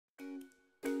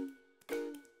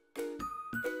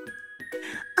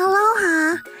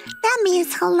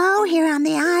says hello here on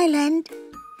the island.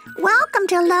 Welcome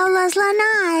to Lola's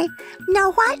Lanai.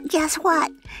 Know what? Guess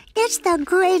what? It's the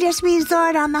greatest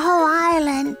resort on the whole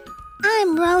island.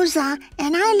 I'm Rosa,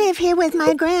 and I live here with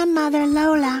my grandmother,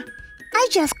 Lola. I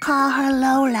just call her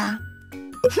Lola.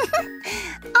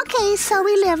 Okay, so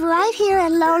we live right here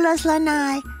at Lola's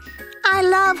Lanai. I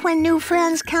love when new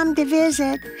friends come to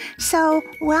visit, so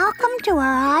welcome to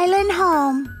our island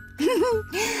home.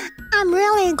 I'm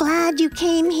really glad you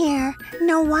came here.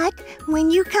 Know what? When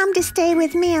you come to stay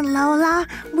with me and Lola,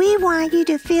 we want you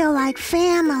to feel like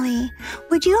family.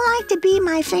 Would you like to be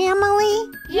my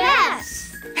family?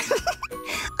 Yes!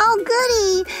 Oh,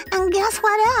 goody! And guess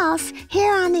what else?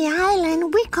 Here on the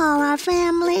island, we call our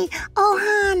family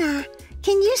Ohana.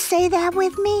 Can you say that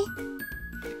with me?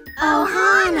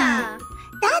 Ohana!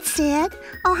 That's it.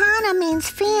 Ohana means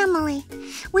family.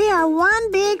 We are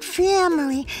one big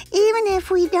family, even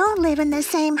if we don't live in the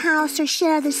same house or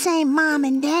share the same mom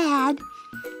and dad.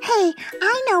 Hey,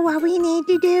 I know what we need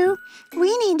to do.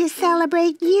 We need to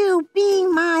celebrate you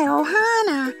being my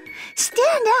Ohana.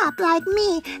 Stand up like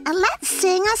me and let's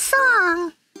sing a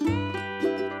song.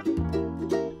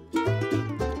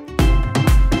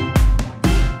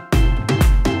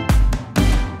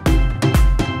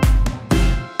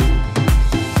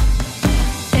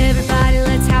 Everybody,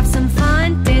 let's have some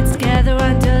fun. Dance together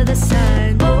under the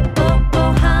sun. Oh, oh,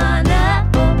 Ohana.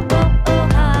 Oh, oh,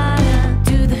 Ohana.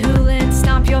 Do the hula and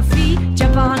stomp your feet.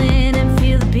 Jump on in and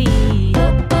feel the beat.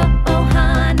 Oh, oh,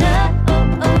 Ohana.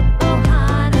 Oh, oh,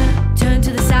 Ohana. Turn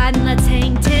to the side and let's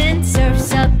hang 10.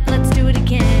 Surf's up, let's do it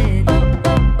again. Oh,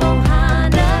 oh,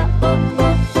 Ohana. Oh,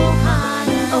 oh,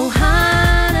 Ohana.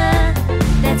 Ohana,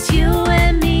 that's you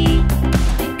and me.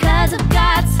 Because of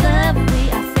God's love, we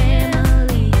are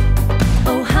family.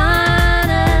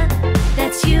 Ohana,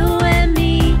 that's you and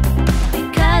me.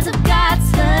 Because of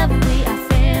God's love, we are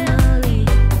family.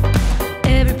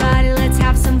 Everybody, let's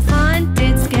have some fun.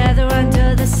 Dance together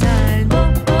under the sun.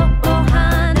 Oh, oh,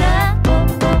 Ohana. Oh,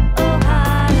 oh,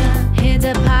 Ohana. Hands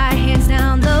up high, hands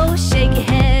down low. Shake your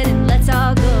head and let's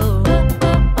all go. Oh,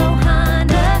 oh,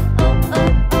 Ohana. Oh,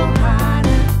 oh,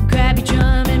 Ohana. Grab your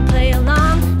drum and play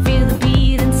along. Feel the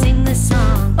beat and sing the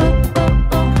song. Oh, oh,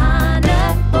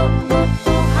 Ohana. Oh, oh,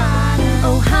 Ohana.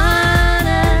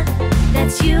 Ohana,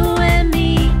 that's you and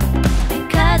me.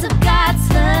 Because of God's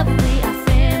love, we are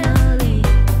family.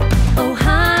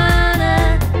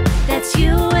 Ohana, that's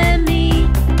you and me.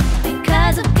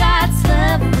 Because of God's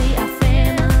love, we are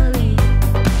family.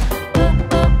 Oh,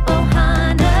 oh,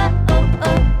 Ohana. Oh,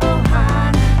 oh,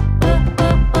 Ohana. Oh,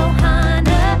 oh,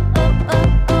 Ohana. Oh, oh,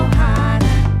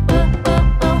 Ohana. Oh, oh,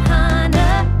 Ohana.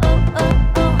 Oh, oh,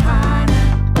 Ohana.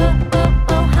 Oh, oh,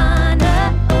 Ohana.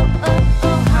 Oh, oh,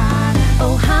 Ohana.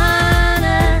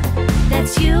 Ohana,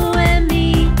 that's you and me.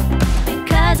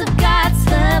 Because of God's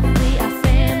love, we are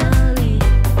family.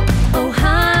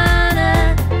 Ohana,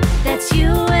 that's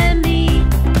you and me.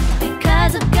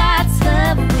 Because of God's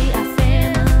love, we are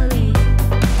family.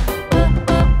 Oh,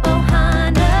 oh,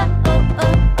 Ohana. Oh,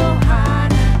 oh,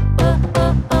 Ohana. Oh,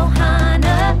 oh,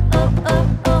 Ohana. Oh, oh,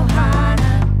 Ohana.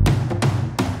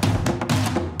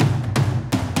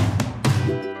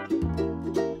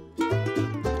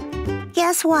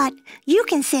 Guess what? You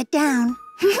can sit down.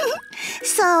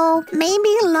 So maybe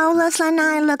Lola's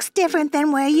Lanai looks different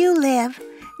than where you live.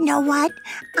 Know what?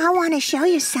 I want to show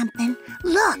you something.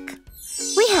 Look.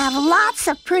 We have lots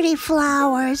of pretty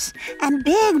flowers and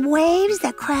big waves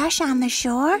that crash on the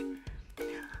shore.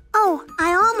 Oh,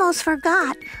 I almost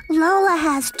forgot. Lola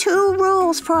has 2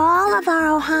 rules for all of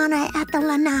our Ohana at the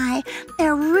Lanai.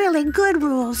 They're really good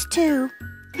rules, too.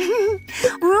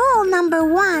 Rule number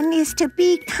 1 is to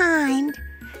be kind.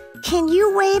 Can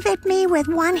you wave at me with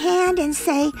one hand and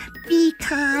say, be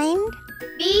kind?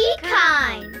 Be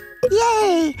kind.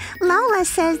 Yay! Lola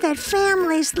says that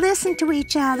families listen to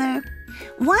each other.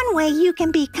 One way you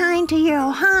can be kind to your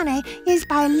Ohana is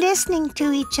by listening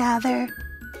to each other.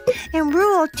 And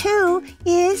rule 2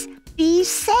 is be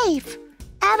safe.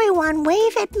 Everyone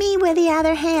wave at me with the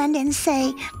other hand and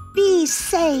say, be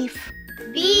safe.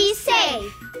 Be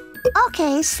safe.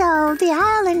 Okay, so the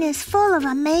island is full of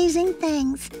amazing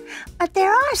things. But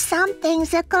there are some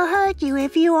things that could hurt you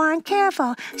if you aren't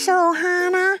careful. So,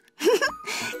 Ohana,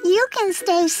 you can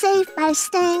stay safe by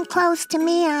staying close to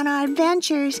me on our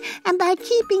adventures and by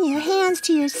keeping your hands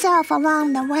to yourself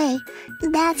along the way.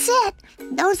 That's it.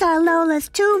 Those are Lola's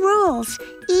 2 rules.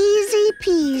 Easy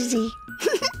peasy.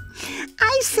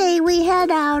 I say we head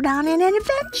out on an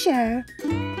adventure.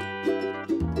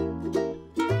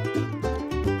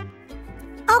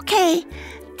 Okay,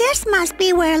 this must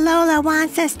be where Lola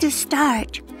wants us to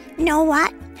start. Know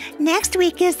what? Next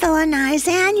week is the Lanai's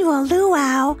annual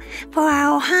luau for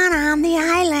our Ohana on the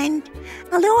island.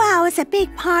 A luau is a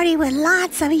big party with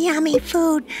lots of yummy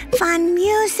food, fun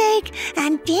music,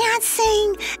 and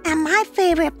dancing, and my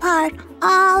favorite part,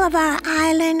 all of our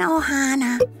island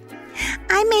Ohana.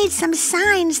 I made some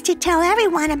signs to tell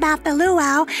everyone about the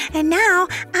luau, and now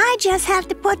I just have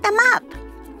to put them up.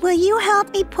 Will you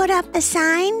help me put up the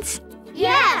signs?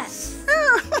 Yes!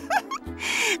 Oh,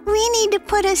 we need to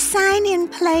put a sign in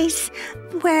place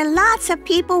where lots of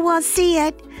people will see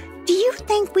it. Do you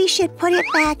think we should put it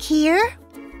back here?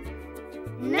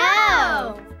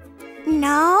 No!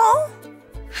 No?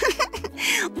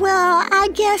 Well, I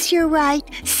guess you're right.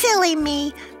 Silly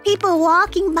me. People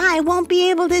walking by won't be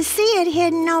able to see it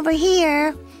hidden over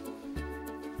here.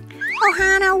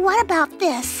 Ohana, what about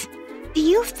this? Do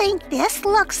you think this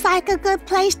looks like a good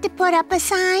place to put up a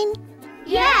sign?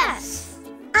 Yes!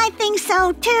 I think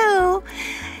so too.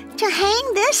 To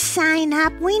hang this sign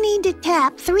up, we need to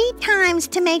tap 3 times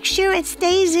to make sure it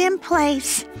stays in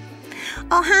place.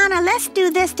 Ohana, let's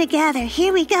do this together.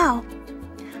 Here we go.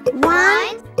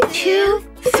 1, 2,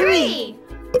 3.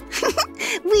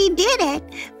 We did it.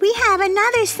 We have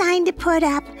another sign to put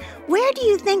up. Where do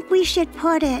you think we should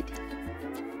put it?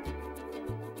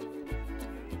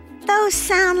 Those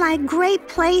sound like great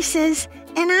places,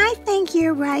 and I think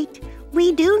you're right.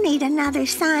 We do need another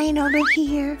sign over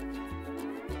here.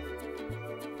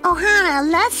 Ohana,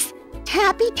 let's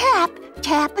tappy-tap.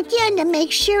 Tap again to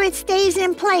make sure it stays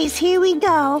in place. Here we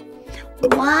go.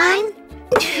 1,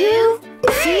 2,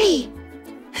 3.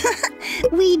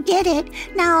 We did it.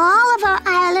 Now all of our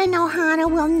island Ohana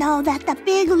will know that the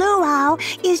big luau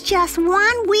is just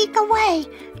 1 week away.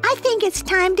 I think it's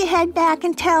time to head back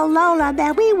and tell Lola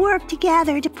that we worked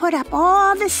together to put up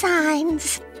all the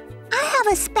signs. I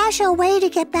have a special way to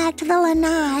get back to the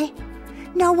lanai.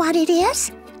 Know what it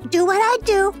is? Do what I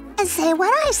do and say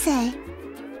what I say.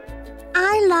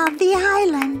 I love the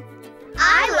island.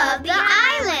 I love the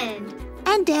island.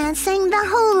 And dancing the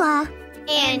hula.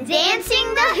 And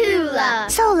dancing the hula.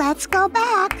 So let's go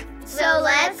back. So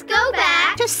let's go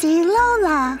back to see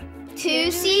Lola.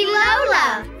 To see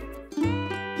Lola.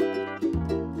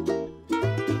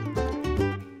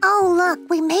 Oh, look,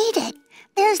 we made it.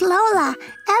 There's Lola.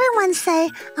 Everyone say,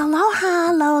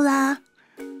 Aloha, Lola.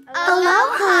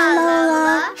 Aloha,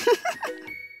 Lola.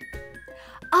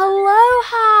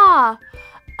 Aloha!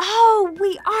 Oh,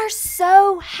 we are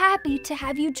so happy to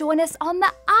have you join us on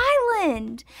the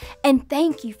island. And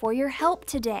thank you for your help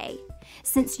today.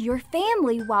 Since you're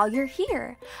family while you're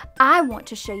here, I want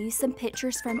to show you some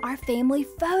pictures from our family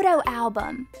photo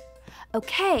album.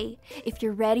 Okay, if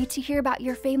you're ready to hear about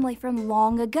your family from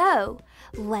long ago,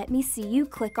 let me see you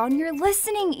click on your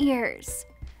listening ears.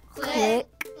 Click,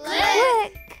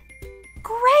 click.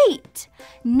 Great!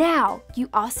 Now, you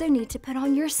also need to put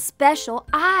on your special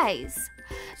eyes.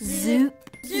 Zoop,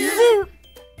 zoop.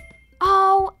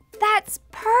 Oh, that's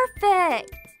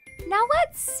perfect. Now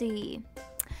let's see.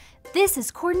 This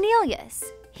is Cornelius.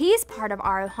 He's part of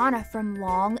our Ohana from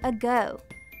long ago.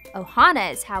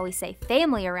 Ohana is how we say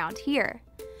family around here.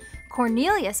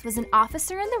 Cornelius was an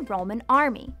officer in the Roman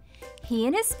army. He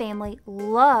and his family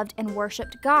loved and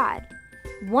worshiped God.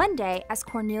 One day, as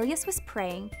Cornelius was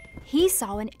praying, he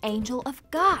saw an angel of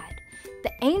God.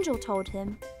 The angel told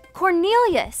him,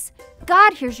 "Cornelius,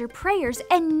 God hears your prayers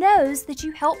and knows that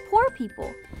you help poor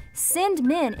people. Send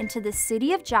men into the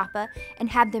city of Joppa and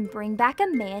have them bring back a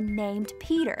man named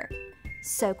Peter."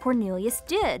 So Cornelius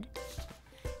did.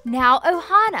 Now,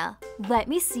 Ohana, let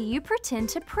me see you pretend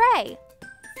to pray.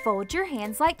 Fold your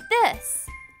hands like this.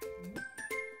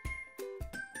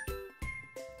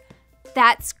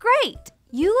 That's great.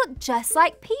 You look just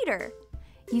like Peter.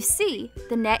 You see,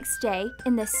 the next day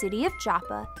in the city of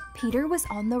Joppa, Peter was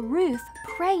on the roof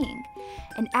praying.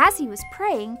 And as he was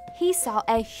praying, he saw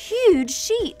a huge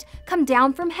sheet come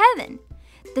down from heaven.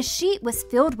 The sheet was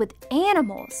filled with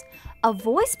animals. A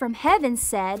voice from heaven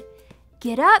said,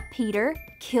 "Get up, Peter,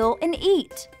 kill and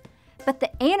eat." But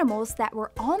the animals that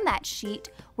were on that sheet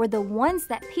were the ones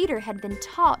that Peter had been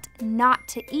taught not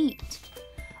to eat.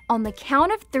 On the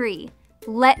count of 3,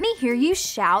 let me hear you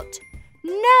shout,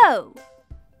 "No!"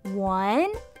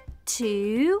 1,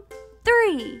 2,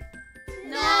 3.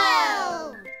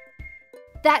 No!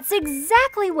 That's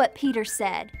exactly what Peter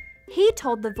said. He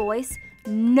told the voice,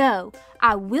 "No,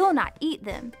 I will not eat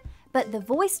them." But the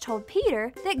voice told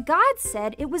Peter that God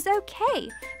said it was okay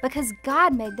because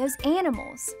God made those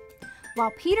animals.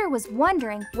 While Peter was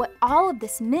wondering what all of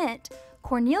this meant,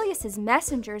 Cornelius's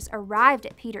messengers arrived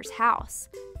at Peter's house.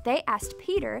 They asked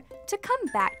Peter to come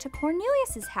back to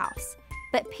Cornelius's house,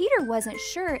 but Peter wasn't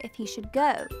sure if he should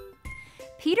go.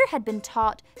 Peter had been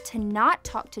taught to not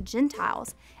talk to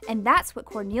Gentiles, and that's what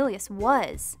Cornelius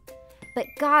was. But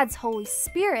God's Holy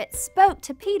Spirit spoke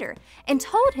to Peter and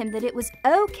told him that it was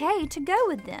okay to go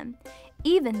with them,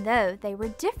 even though they were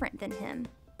different than him.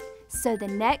 So the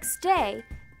next day,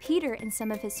 Peter and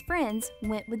some of his friends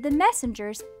went with the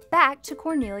messengers back to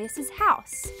Cornelius'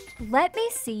 house. Let me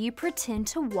see you pretend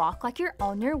to walk like you're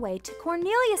on your way to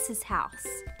Cornelius' house.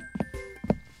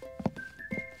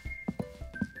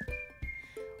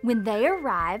 When they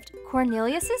arrived,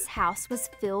 Cornelius' house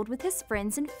was filled with his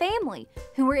friends and family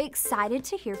who were excited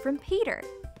to hear from Peter.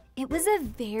 It was a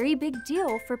very big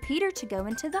deal for Peter to go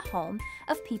into the home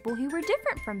of people who were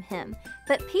different from him,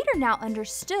 but Peter now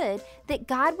understood that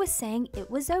God was saying it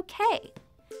was okay.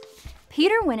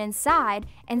 Peter went inside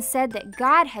and said that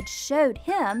God had showed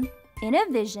him, in a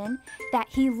vision, that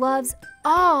he loves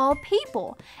all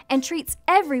people and treats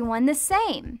everyone the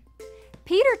same.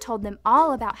 Peter told them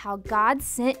all about how God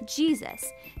sent Jesus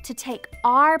to take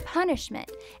our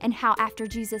punishment and how after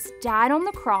Jesus died on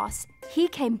the cross, he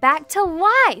came back to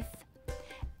life.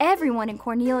 Everyone in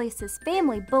Cornelius'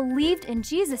 family believed in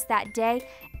Jesus that day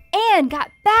and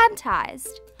got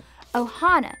baptized.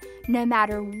 Ohana, no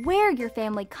matter where your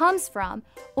family comes from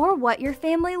or what your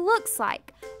family looks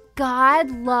like,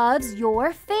 God loves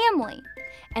your family.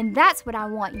 And that's what I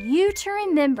want you to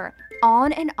remember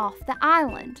on and off the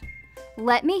island.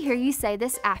 Let me hear you say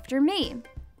this after me.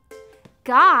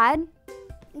 God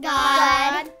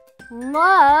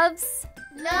loves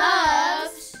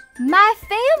my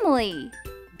family.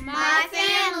 My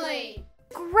family.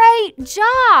 Great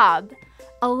job!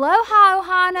 Aloha,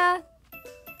 Ohana.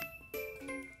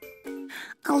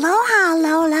 Aloha,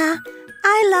 Lola.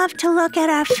 I love to look at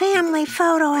our family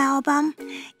photo album.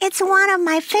 It's one of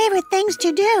my favorite things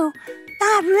to do.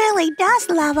 God really does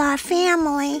love our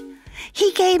family.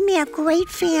 He gave me a great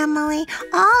family,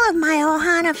 all of my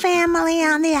Ohana family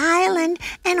on the island,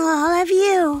 and all of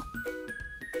you.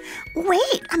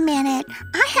 Wait a minute,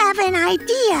 I have an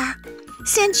idea.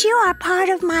 Since you are part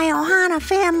of my Ohana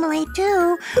family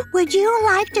too, would you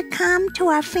like to come to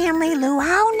our family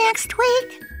luau next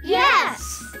week?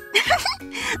 Yes!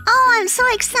 Oh, I'm so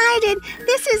excited.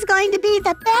 This is going to be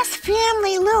the best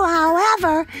family luau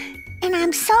ever. And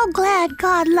I'm so glad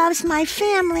God loves my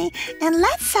family and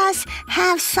lets us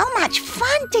have so much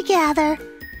fun together.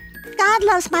 God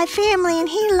loves my family and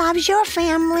He loves your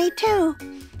family too.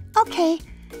 Okay,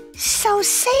 so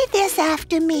say this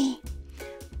after me.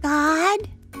 God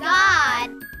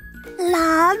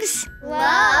loves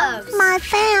my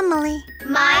family.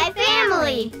 My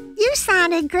family. You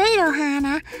sounded great,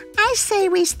 Ohana. I say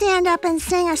we stand up and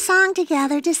sing a song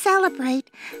together to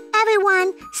celebrate.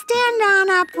 Everyone, stand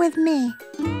on up with me.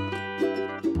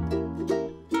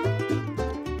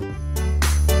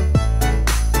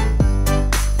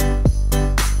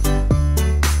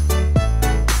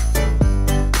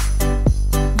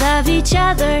 Love each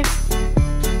other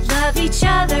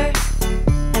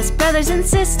as brothers and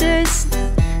sisters,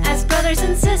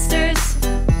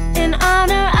 and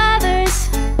honor others,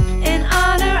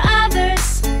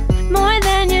 more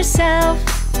than yourself.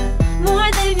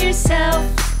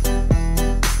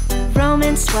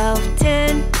 Romans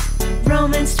 12:10.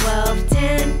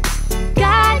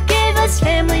 God gave us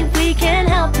family we can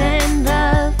help and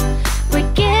love. We're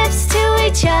gifts to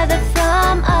each other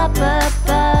from up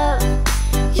above.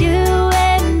 You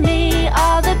and me,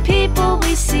 all the people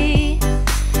we see,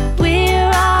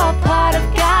 we're all part of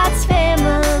God's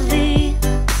family.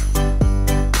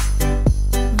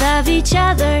 Love each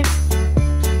other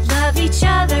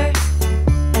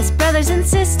as brothers and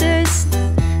sisters,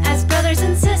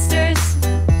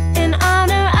 and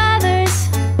honor others,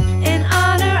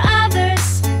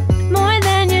 more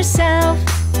than yourself.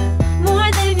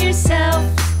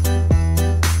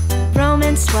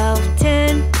 Romans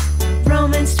 12:10.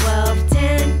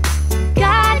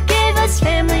 God gave us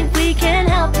family we can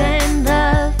help and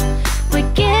love. We're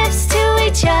gifts to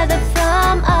each other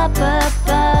from up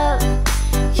above.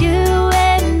 You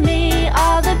and me,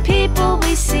 all the people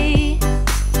we see,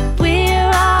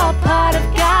 we're all part of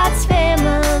God's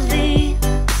family.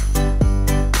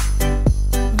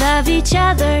 Love each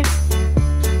other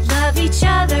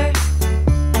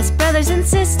as brothers and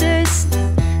sisters,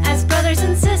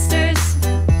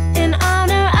 and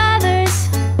honor others,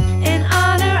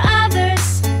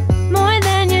 more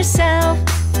than yourself.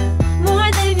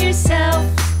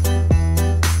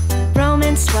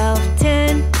 Romans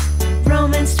 12:10.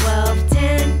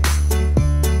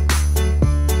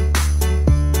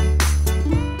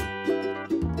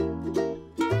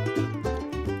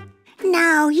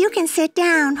 Now you can sit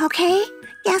down, okay?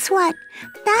 Guess what?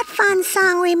 That fun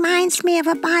song reminds me of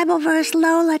a Bible verse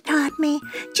Lola taught me.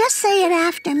 Just say it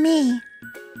after me.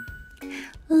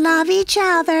 Love each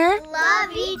other.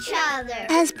 Love each other.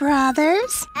 As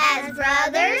brothers. As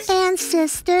brothers. And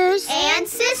sisters. And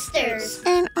sisters.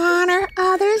 And honor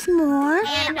others more.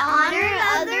 And honor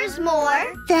others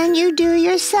more. Than you do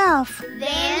yourself.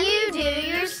 Than you do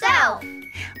yourself.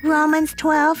 Romans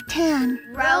 12:10.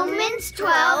 Romans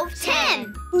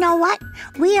 12:10. You know what?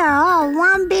 We are all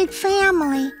one big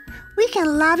family. We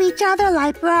can love each other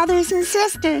like brothers and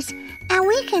sisters. And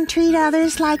we can treat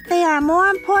others like they are more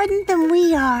important than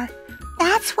we are.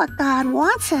 That's what God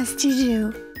wants us to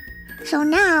do. So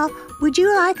now, would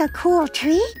you like a cool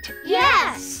treat?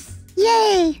 Yes.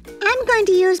 Yay! I'm going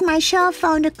to use my shell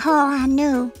phone to call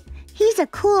Anu. He's a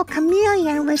cool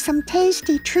chameleon with some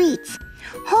tasty treats.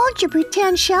 Hold your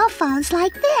pretend shell phones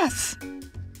like this.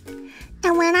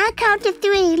 And when I count to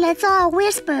 3, let's all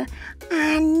whisper,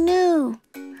 Anu.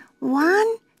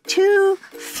 1, 2,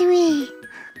 3.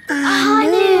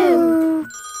 Anu.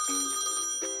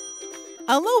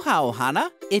 Aloha, Ohana.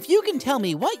 If you can tell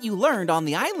me what you learned on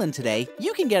the island today,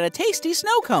 you can get a tasty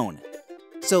snow cone.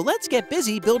 So let's get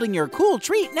busy building your cool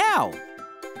treat now.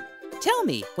 Tell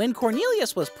me, when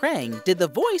Cornelius was praying, did the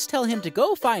voice tell him to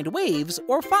go find waves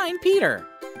or find Peter?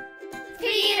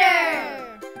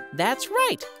 Peter. That's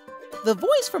right. The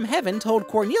voice from heaven told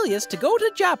Cornelius to go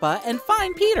to Joppa and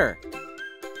find Peter.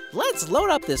 Let's load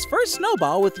up this first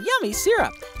snowball with yummy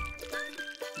syrup.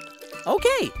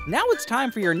 Okay, now it's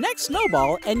time for your next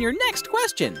snowball and your next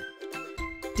question.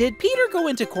 Did Peter go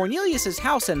into Cornelius'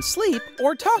 house and sleep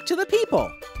or talk to the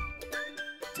people?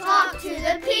 Talk to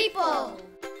the people.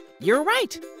 You're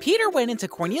right. Peter went into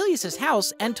Cornelius'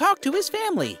 house and talked to his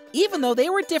family, even though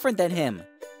they were different than him.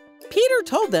 Peter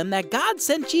told them that God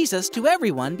sent Jesus to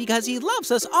everyone because he loves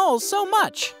us all so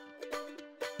much.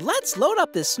 Let's load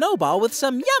up this snowball with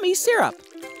some yummy syrup.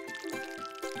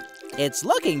 It's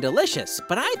looking delicious,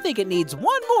 but I think it needs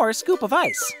one more scoop of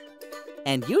ice.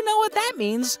 And you know what that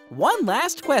means. One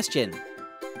last question.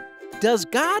 Does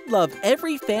God love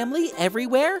every family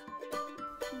everywhere?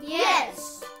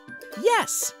 Yes.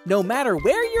 Yes, no matter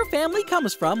where your family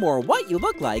comes from or what you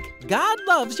look like, God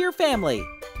loves your family.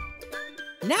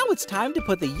 Now it's time to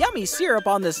put the yummy syrup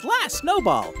on this last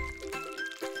snowball.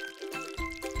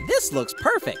 This looks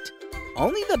perfect.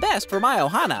 Only the best for my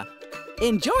Ohana.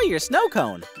 Enjoy your snow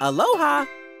cone. Aloha!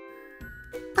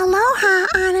 Aloha,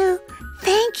 Anu.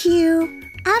 Thank you.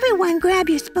 Everyone grab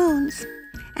your spoons.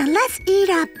 And let's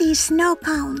eat up these snow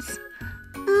cones.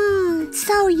 Mmm,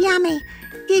 so yummy.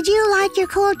 Did you like your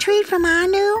cool treat from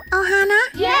Anu, Ohana?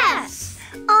 Yes.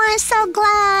 Oh, I'm so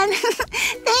glad.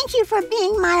 Thank you for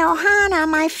being my Ohana,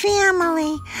 my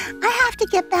family. I have to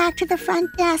get back to the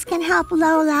front desk and help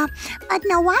Lola. But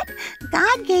know what?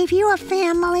 God gave you a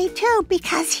family too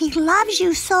because he loves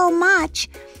you so much.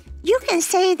 You can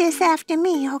say this after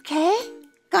me, okay?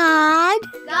 God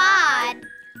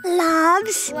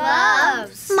loves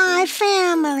my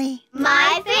family.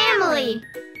 My family.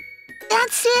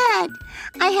 That's it.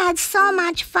 I had so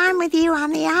much fun with you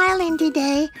on the island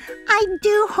today. I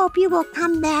do hope you will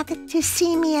come back to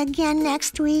see me again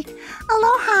next week.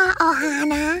 Aloha,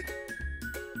 Ohana.